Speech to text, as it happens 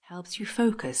helps you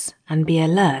focus and be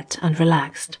alert and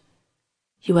relaxed.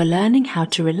 You are learning how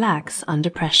to relax under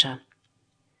pressure.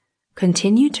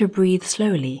 Continue to breathe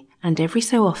slowly, and every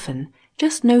so often,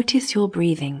 just notice your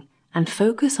breathing and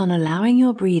focus on allowing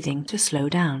your breathing to slow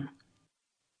down.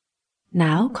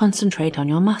 Now concentrate on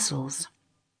your muscles.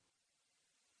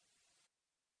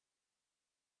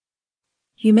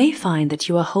 You may find that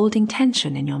you are holding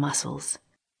tension in your muscles.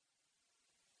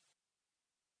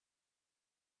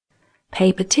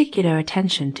 Pay particular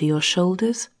attention to your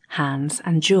shoulders, hands,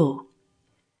 and jaw.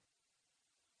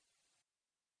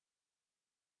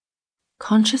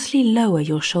 Consciously lower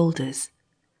your shoulders.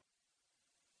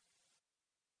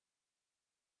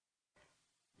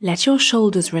 Let your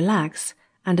shoulders relax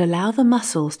and allow the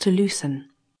muscles to loosen.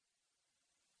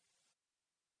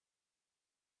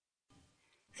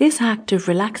 This act of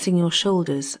relaxing your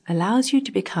shoulders allows you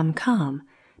to become calm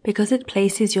because it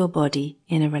places your body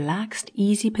in a relaxed,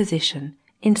 easy position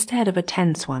instead of a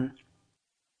tense one.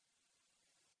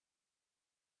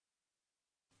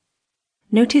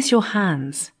 Notice your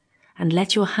hands and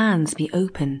let your hands be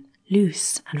open,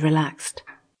 loose, and relaxed.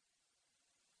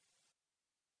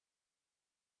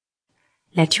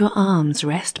 Let your arms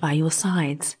rest by your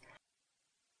sides,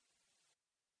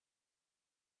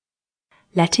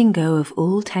 letting go of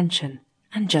all tension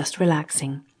and just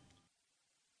relaxing.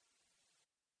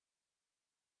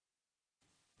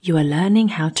 You are learning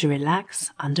how to relax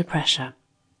under pressure.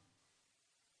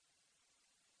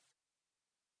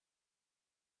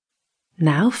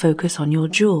 Now focus on your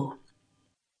jaw.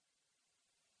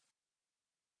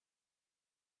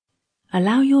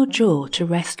 Allow your jaw to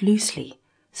rest loosely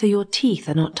so your teeth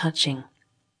are not touching.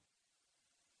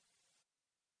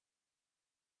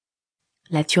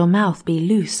 Let your mouth be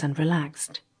loose and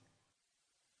relaxed.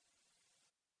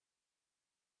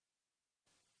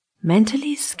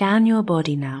 Mentally scan your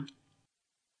body now,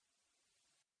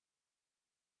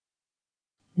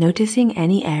 noticing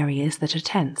any areas that are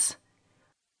tense.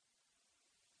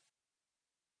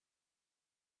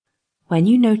 When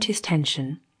you notice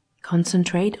tension,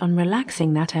 concentrate on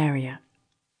relaxing that area.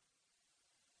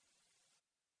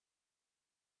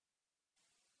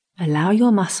 Allow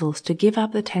your muscles to give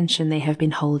up the tension they have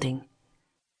been holding.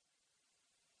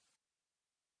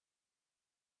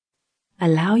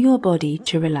 Allow your body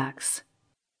to relax.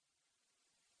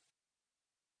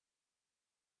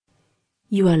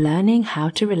 You are learning how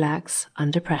to relax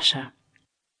under pressure.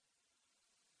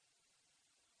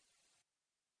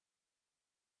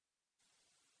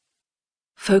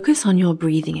 Focus on your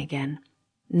breathing again,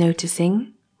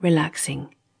 noticing,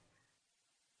 relaxing.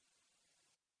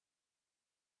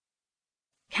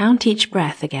 Count each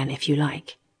breath again if you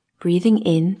like, breathing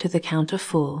in to the count of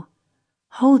 4,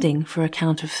 holding for a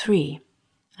count of 3,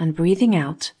 and breathing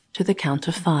out to the count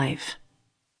of 5.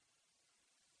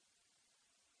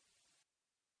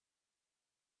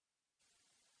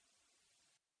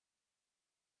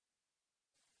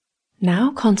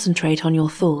 Now concentrate on your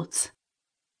thoughts.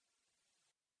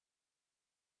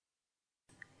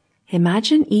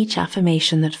 Imagine each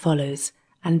affirmation that follows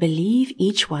and believe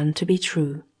each one to be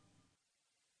true.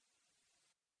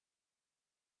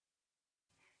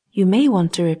 You may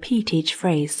want to repeat each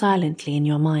phrase silently in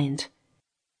your mind.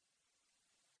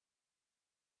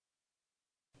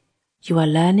 You are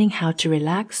learning how to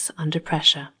relax under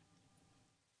pressure.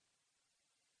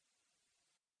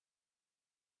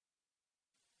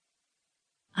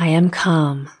 I am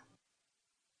calm.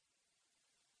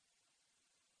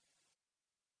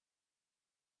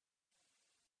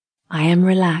 I am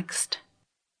relaxed.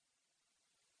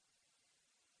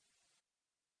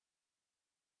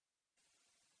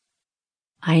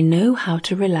 I know how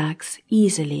to relax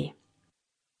easily.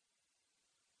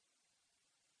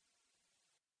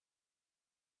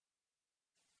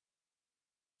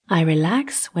 I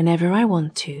relax whenever I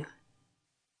want to.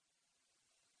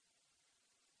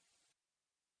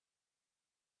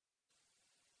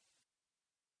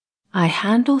 I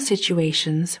handle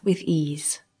situations with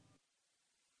ease.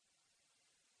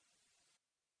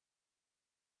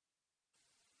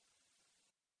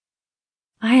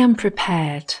 I am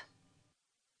prepared.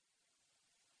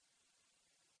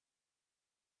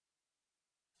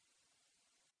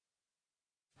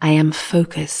 I am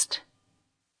focused.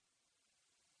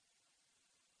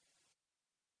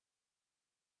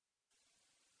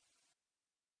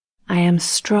 I am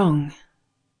strong.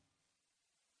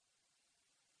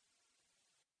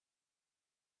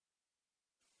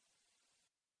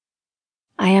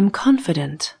 I am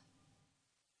confident.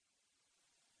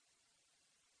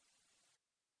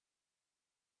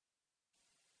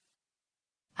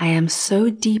 I am so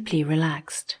deeply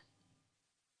relaxed.